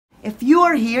If you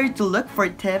are here to look for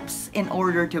tips in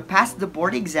order to pass the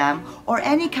board exam or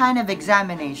any kind of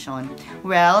examination,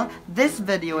 well, this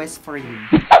video is for you.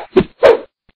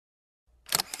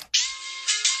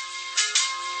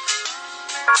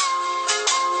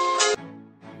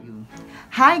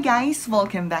 Hi guys!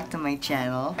 Welcome back to my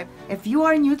channel. If you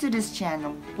are new to this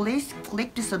channel, please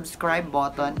click the subscribe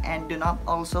button and do not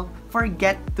also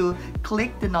forget to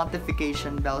click the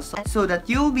notification bell so that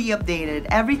you'll be updated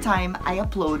every time I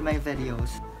upload my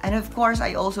videos. And of course,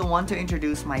 I also want to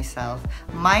introduce myself.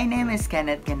 My name is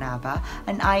Kenneth Ganaba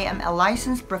and I am a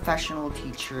licensed professional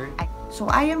teacher. So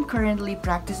I am currently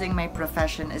practicing my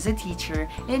profession as a teacher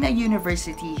in a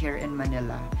university here in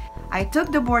Manila. I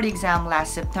took the board exam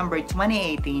last September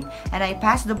 2018 and I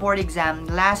passed the board exam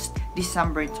last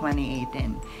December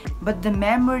 2018. But the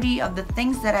memory of the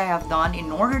things that I have done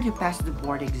in order to pass the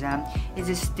board exam is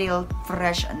still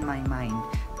fresh in my mind.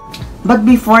 But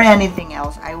before anything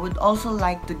else, I would also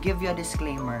like to give you a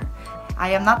disclaimer.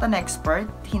 I am not an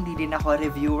expert, hindi din ako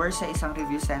reviewer sa isang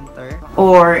review center,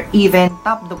 or even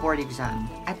top the board exam.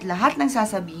 At lahat ng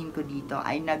sasabihin ko dito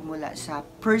ay nagmula sa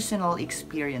personal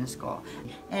experience ko.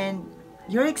 And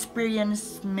your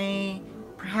experience may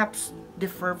perhaps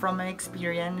differ from my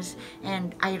experience,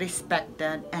 and I respect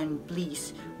that, and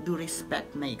please do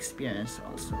respect my experience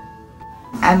also.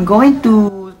 I'm going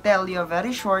to tell you a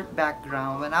very short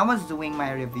background. When I was doing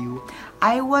my review,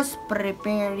 I was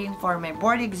preparing for my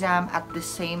board exam at the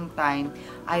same time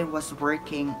I was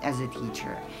working as a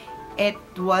teacher. It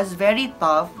was very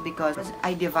tough because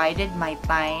I divided my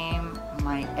time,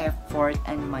 my effort,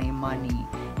 and my money.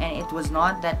 And it was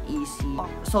not that easy.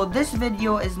 So this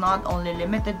video is not only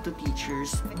limited to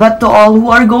teachers, but to all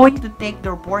who are going to take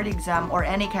their board exam or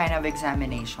any kind of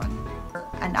examination.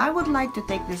 And I would like to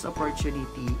take this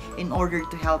opportunity in order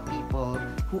to help people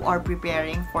who are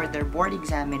preparing for their board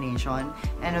examination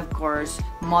and of course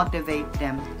motivate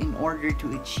them in order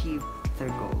to achieve their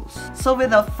goals. So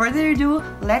without further ado,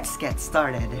 let's get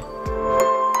started.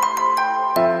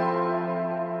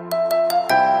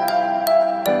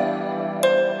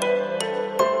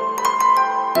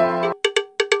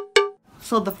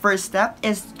 So the first step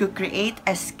is to create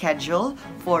a schedule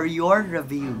for your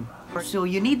review. So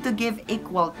you need to give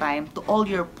equal time to all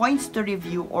your points to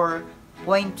review or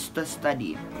points to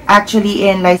study.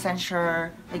 Actually, in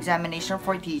licensure examination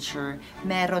for teacher,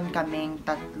 meron kaming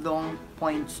tatlong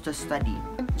points to study.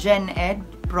 Gen Ed,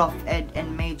 Prof Ed,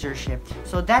 and Majorship.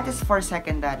 So that is for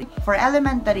secondary. For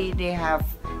elementary, they have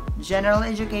general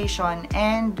education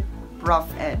and Prof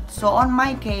Ed. So on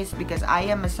my case, because I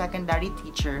am a secondary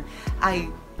teacher, I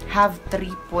have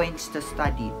 3 points to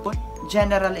study.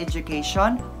 General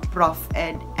education, Prof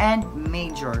Ed, and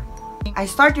Major. I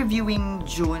start reviewing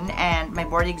June and my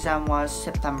board exam was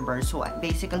September. So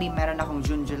basically, meron akong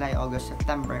June, July, August,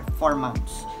 September, 4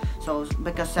 months. So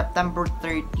because September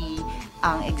 30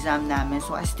 ang exam namin,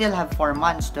 so I still have 4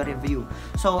 months to review.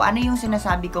 So ano yung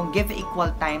sinasabi kong give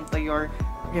equal time to your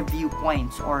review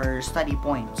points or study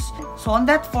points. So on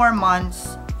that 4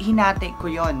 months, hinati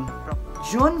ko yon.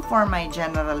 June for my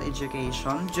general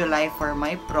education, July for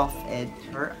my Prof Ed,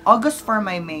 August for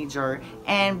my major,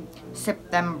 and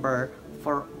September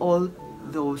for all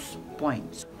those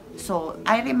points. So,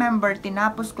 I remember,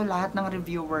 tinapos ko lahat ng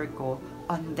reviewer ko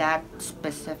on that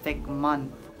specific month.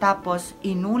 Tapos,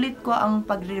 inulit ko ang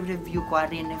pagre-review ko,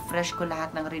 rin-refresh ko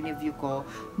lahat ng re-review ko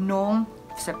noong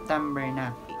September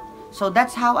na. So,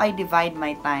 that's how I divide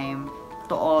my time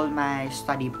to all my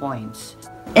study points.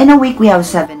 In a week, we have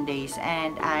 7 days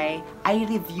and I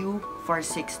review for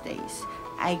 6 days.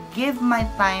 I give my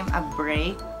time a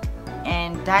break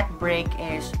and that break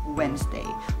is Wednesday.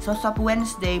 So sa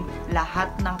Wednesday,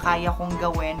 lahat ng kaya kong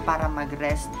gawin para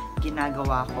mag-rest,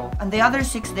 ginagawa ko. On the other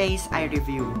 6 days, I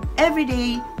review. Every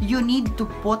day, you need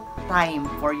to put time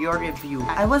for your review.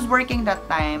 I was working that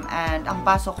time and ang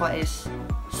pasok ko is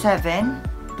 7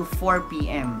 to 4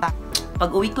 p.m.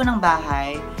 Pag uwi ko ng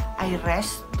bahay, I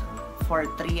rest for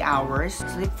 3 hours,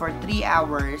 sleep for 3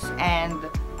 hours, and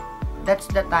that's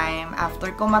the time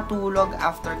after ko matulog,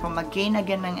 after ko mag-gain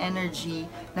again ng energy,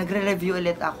 nagre-review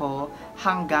ulit ako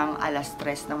hanggang alas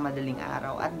 3 ng madaling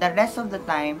araw. At the rest of the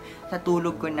time,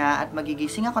 natulog ko na at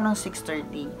magigising ako ng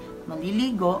 6:30,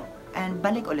 maliligo, and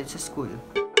balik ulit sa school.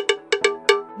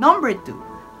 Number 2,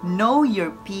 know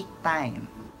your peak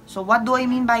time. So what do I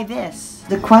mean by this?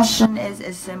 The question is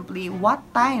simply, what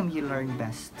time you learn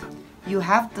best? You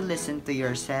have to listen to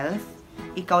yourself.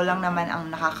 Ikaw lang naman ang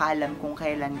nakakaalam kung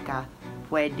kailan ka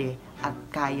pwede at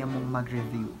kaya mong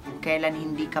mag-review. Kailan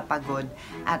hindi ka pagod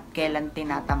at kailan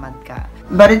tinatamad ka.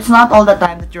 But it's not all the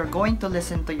time that you're going to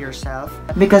listen to yourself,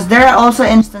 because there are also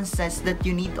instances that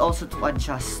you need also to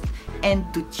adjust and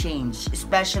to change,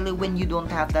 especially when you don't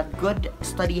have that good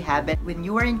study habit. When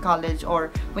you were in college or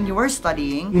when you were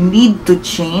studying, you need to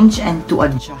change and to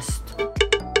adjust.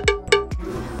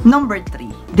 Number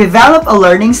 3, develop a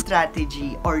learning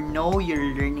strategy or know your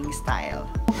learning style.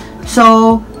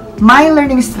 So, my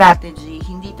learning strategy,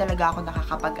 hindi talaga ako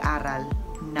nakakapag-aral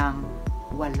ng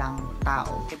walang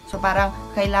tao. So, parang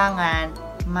kailangan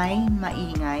may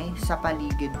maingay sa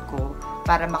paligid ko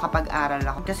para makapag-aral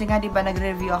ako. Kasi nga, di ba,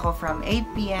 nag-review ako from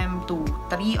 8 p.m. to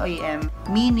 3 a.m.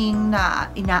 Meaning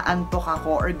na inaantok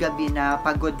ako or gabi na,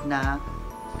 pagod na.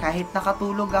 Kahit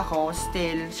nakatulog ako,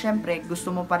 still, syempre,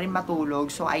 gusto mo pa rin matulog.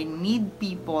 So, I need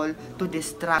people to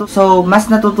distract. So, mas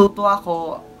natututo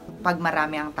ako pag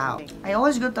marami ang tao. I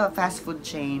always go to a fast food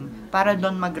chain para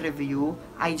doon mag-review.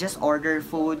 I just order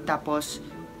food, tapos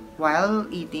while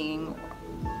eating,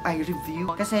 I review.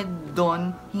 Kasi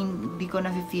doon, hindi ko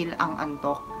na-feel ang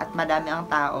antok at madami ang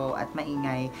tao at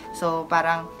maingay. So,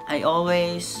 parang I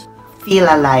always feel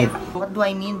alive. What do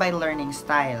I mean by learning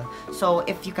style? So,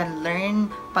 if you can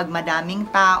learn pag madaming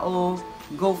tao,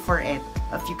 go for it.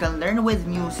 If you can learn with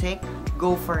music,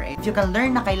 go for it. If you can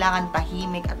learn na kailangan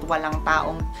tahimik at walang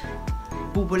taong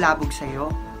bubulabog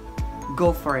sa'yo, go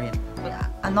for it.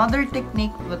 Another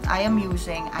technique that I am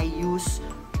using, I use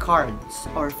cards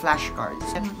or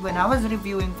flashcards. And when I was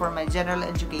reviewing for my general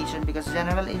education, because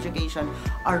general education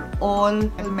are all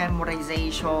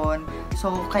memorization,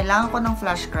 so kailangan ko ng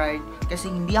flashcard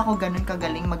kasi hindi ako ganun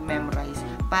kagaling mag-memorize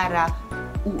para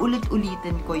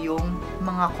uulit-ulitin ko yung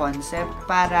mga concept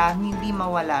para hindi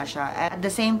mawala siya. At the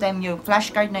same time, yung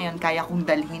flashcard na yun, kaya kong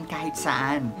dalhin kahit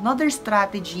saan. Another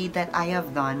strategy that I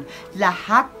have done,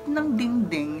 lahat ng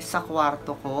dingding sa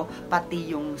kwarto ko,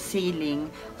 pati yung ceiling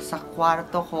sa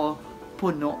kwarto ko,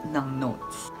 puno ng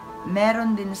notes.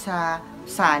 Meron din sa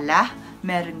sala,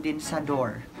 meron din sa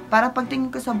door. Para pagtingin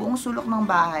ko sa buong sulok ng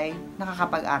bahay,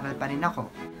 nakakapag-aral pa rin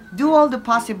ako. Do all the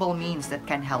possible means that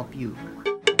can help you.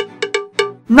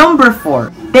 Number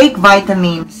 4, take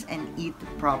vitamins and eat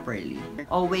properly.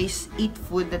 Always eat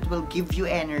food that will give you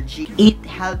energy. Eat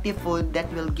healthy food that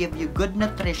will give you good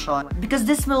nutrition, because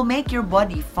this will make your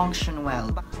body function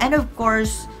well. And of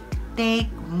course, take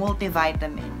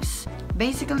multivitamins.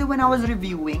 Basically, when I was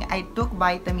reviewing, I took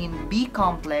vitamin B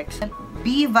complex.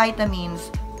 B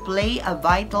vitamins play a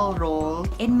vital role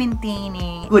in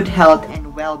maintaining good health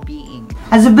and well-being.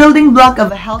 As a building block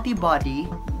of a healthy body,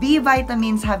 B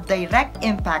vitamins have direct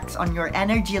impacts on your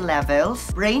energy levels,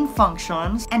 brain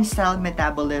functions, and cell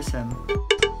metabolism.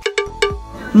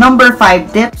 Number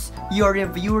 5 tips, your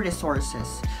review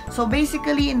resources. So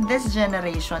basically, in this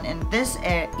generation, in this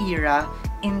era,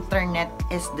 internet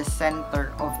is the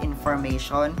center of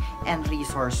information and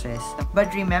resources. But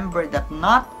remember that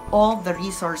not all the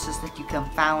resources that you can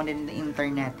find in the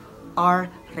internet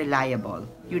are reliable.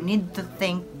 You need to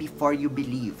think before you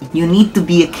believe. You need to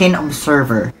be a keen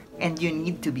observer, and you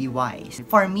need to be wise.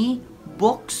 For me,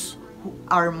 books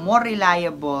are more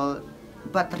reliable,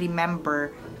 but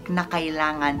remember na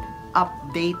kailangan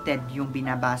updated yung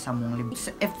binabasa mong libro.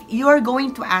 If you are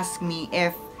going to ask me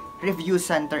if review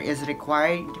center is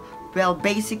required, well,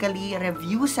 basically,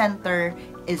 review center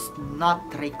is not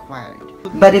required.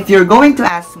 But if you're going to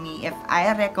ask me if I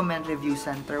recommend review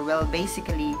center, well,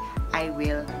 basically, I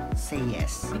will say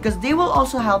yes. Because they will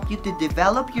also help you to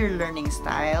develop your learning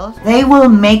style. They will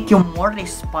make you more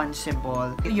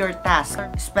responsible to your task,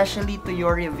 especially to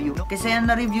your review. Kasi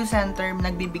na review center,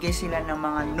 nagbibigay sila ng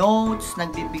mga notes,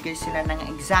 nagbibigay sila ng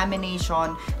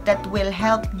examination that will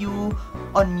help you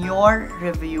on your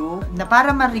review, na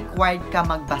para ma-required ka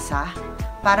magbasa,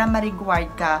 para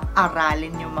ma-required ka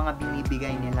aralin yung mga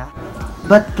binibigay nila.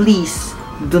 But please,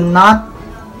 do not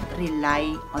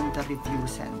rely on the review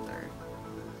center.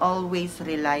 Always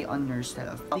rely on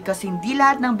yourself. Because hindi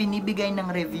lahat ng binibigay ng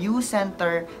review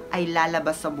center ay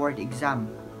lalabas sa board exam.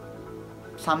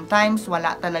 Sometimes,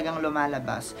 wala talagang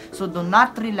lumalabas. So, do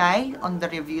not rely on the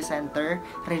review center.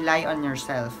 Rely on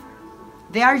yourself.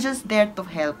 They are just there to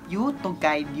help you, to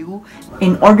guide you,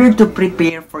 in order to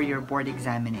prepare for your board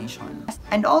examination.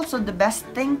 And also, the best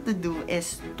thing to do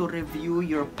is to review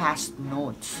your past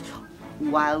notes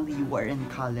while you are in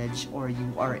college or you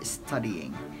are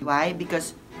studying. Why?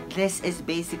 Because this is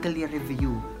basically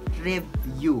review.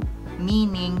 Review.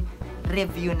 Meaning,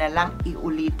 review na lang,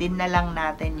 iulitin na lang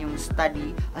natin yung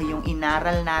study, yung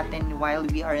inaral natin while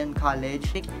we are in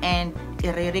college, and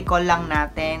i-recall lang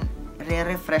natin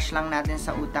re-refresh lang natin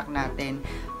sa utak natin.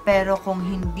 Pero kung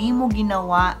hindi mo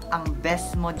ginawa ang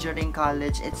best mo during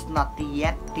college, it's not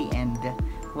yet the end.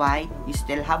 Why? You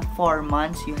still have 4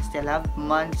 months, you still have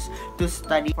months to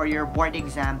study for your board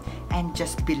exam, and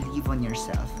just believe on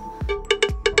yourself.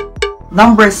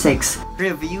 Number 6,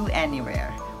 review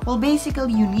anywhere. Well,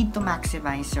 basically, you need to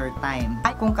maximize your time.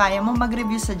 Kung kaya mo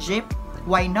mag-review sa jeep,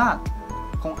 why not?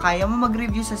 Kung kaya mo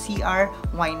mag-review sa CR,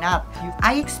 why not?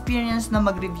 I experienced na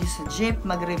mag-review sa jeep,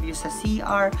 mag-review sa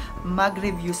CR,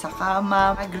 mag-review sa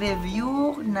kama,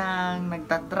 mag-review ng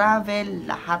nagta-travel,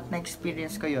 lahat na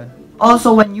experience ko yun.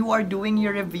 Also, when you are doing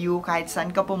your review, kahit saan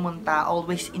ka pumunta,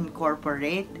 always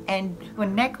incorporate and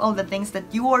connect all the things that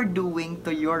you are doing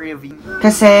to your review.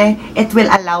 Kasi it will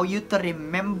allow you to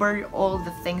remember all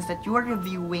the things that you are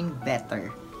reviewing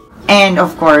better. And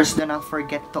of course, do not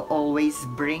forget to always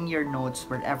bring your notes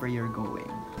wherever you're going.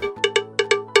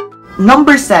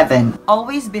 Number 7,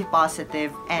 always be positive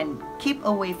and keep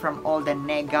away from all the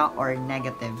nega or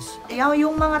negatives.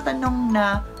 Yung mga tanong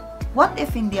na, what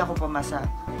if hindi ako pumasa?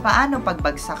 Paano pag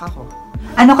bagsak ako?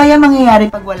 Ano kaya mangyayari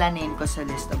pag wala name ko sa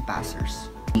list of passers?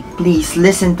 Please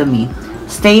listen to me.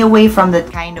 Stay away from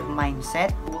that kind of mindset.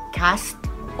 Cast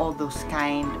all those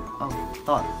kind of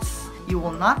thoughts. You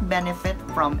will not benefit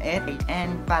from it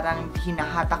and parang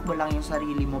hinahatak mo lang yung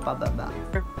sarili mo pababa.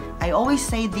 I always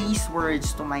say these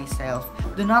words to myself.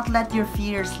 Do not let your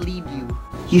fears lead you.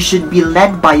 You should be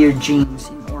led by your dreams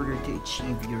in order to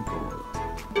achieve your goal.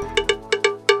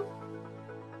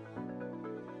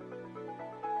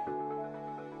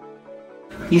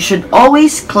 You should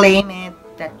always claim it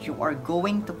that you are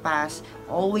going to pass.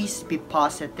 Always be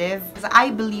positive. Because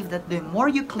I believe that the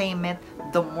more you claim it,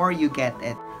 the more you get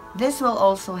it. This will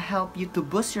also help you to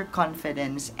boost your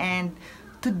confidence and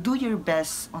to do your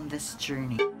best on this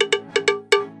journey.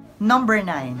 Number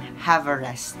 9, have a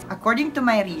rest. According to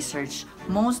my research,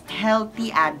 most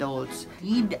healthy adults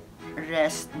need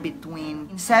rest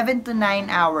between 7 to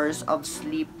 9 hours of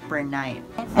sleep per night.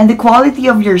 And the quality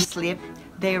of your sleep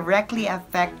directly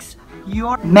affects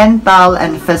your mental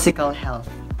and physical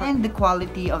health and the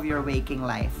quality of your waking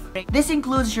life. This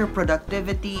includes your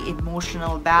productivity,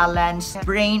 emotional balance,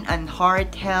 brain and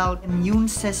heart health, immune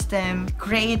system,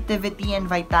 creativity and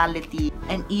vitality,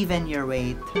 and even your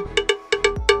weight.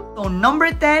 So number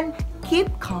 10,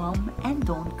 keep calm and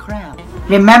don't cramp.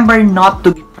 Remember not to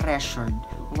be pressured.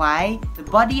 Why? The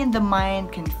body and the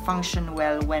mind can function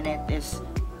well when it is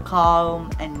calm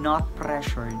and not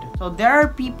pressured. So there are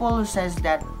people who says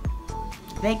that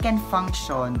they can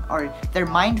function or their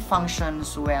mind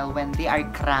functions well when they are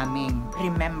cramming.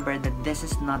 Remember that this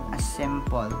is not a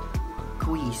simple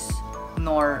quiz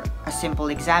nor a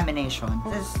simple examination.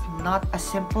 This is not a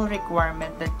simple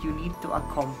requirement that you need to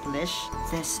accomplish.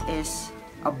 This is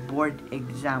a board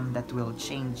exam that will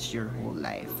change your whole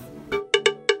life.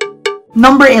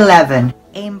 Number 11,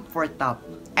 aim for top.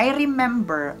 I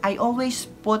remember I always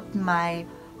put my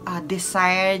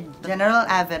desired general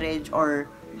average or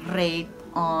rate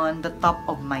on the top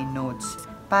of my notes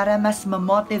para mas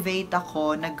ma-motivate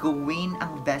ako na gawin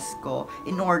ang best ko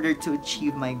in order to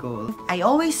achieve my goal. I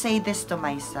always say this to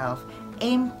myself,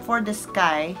 aim for the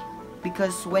sky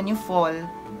because when you fall,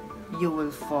 you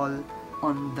will fall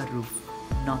on the roof,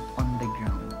 not on the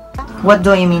ground. What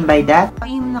do I mean by that?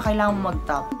 Aim na kailangan mo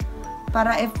mag-top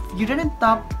para if you didn't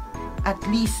top, at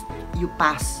least you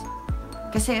pass.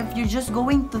 Kasi if you're just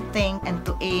going to think and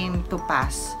to aim to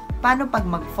pass, paano pag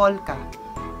mag-fall ka?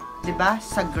 Diba?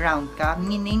 Sa ground ka,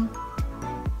 meaning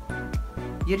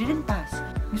you didn't pass.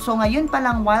 So ngayon pa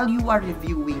lang, while you are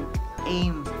reviewing,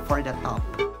 aim for the top.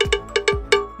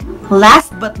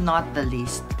 Last but not the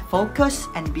least, focus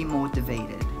and be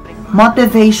motivated.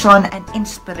 Motivation and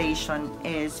inspiration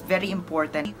is very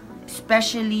important,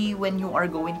 especially when you are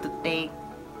going to take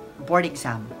board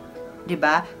exam.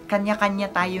 Diba?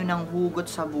 Kanya-kanya tayo ng hugot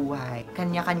sa buhay.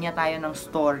 Kanya-kanya tayo ng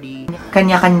story.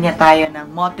 Kanya-kanya tayo ng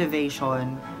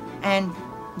motivation. And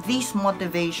this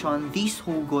motivation, these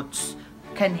hugots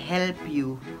can help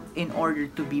you in order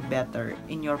to be better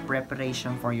in your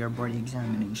preparation for your board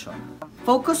examination.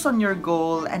 Focus on your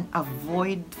goal and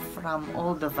avoid from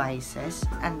all the vices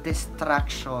and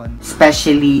distraction,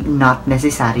 especially not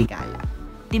necessary gala.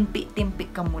 Timpi-timpi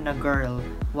ka muna, girl.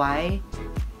 Why?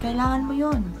 Kailangan mo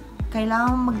yun.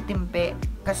 Kailangan magtimpi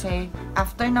kasi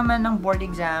after naman ng board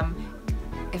exam,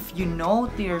 if you know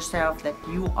to yourself that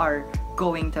you are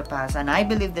going to pass, and I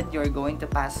believe that you're going to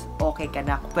pass, okay ka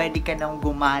na, pwede ka nang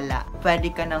gumala,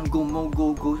 pwede ka nang go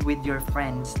with your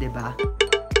friends, diba?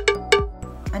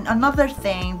 And another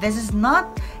thing, this is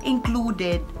not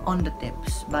included on the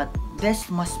tips, but this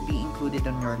must be included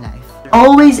in your life.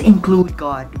 Always include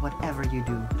God whatever you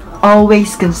do.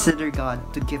 Always consider God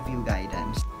to give you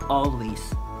guidance. Always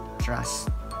trust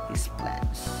His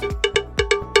plans.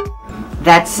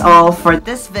 That's all for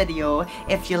this video.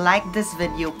 If you like this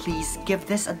video, please give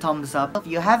this a thumbs up. If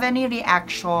you have any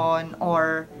reaction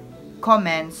or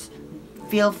comments,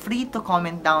 feel free to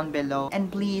comment down below.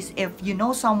 And please, if you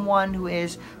know someone who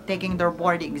is taking their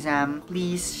board exam,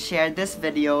 please share this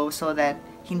video so that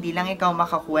hindi lang ikaw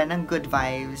makakuha ng good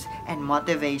vibes and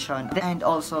motivation, and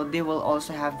also they will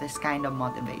also have this kind of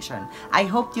motivation. I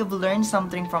hope you've learned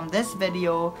something from this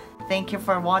video. Thank you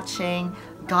for watching.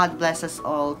 God bless us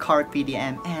all. Carpe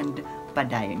diem and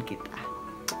padayon kita.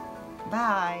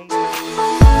 Bye!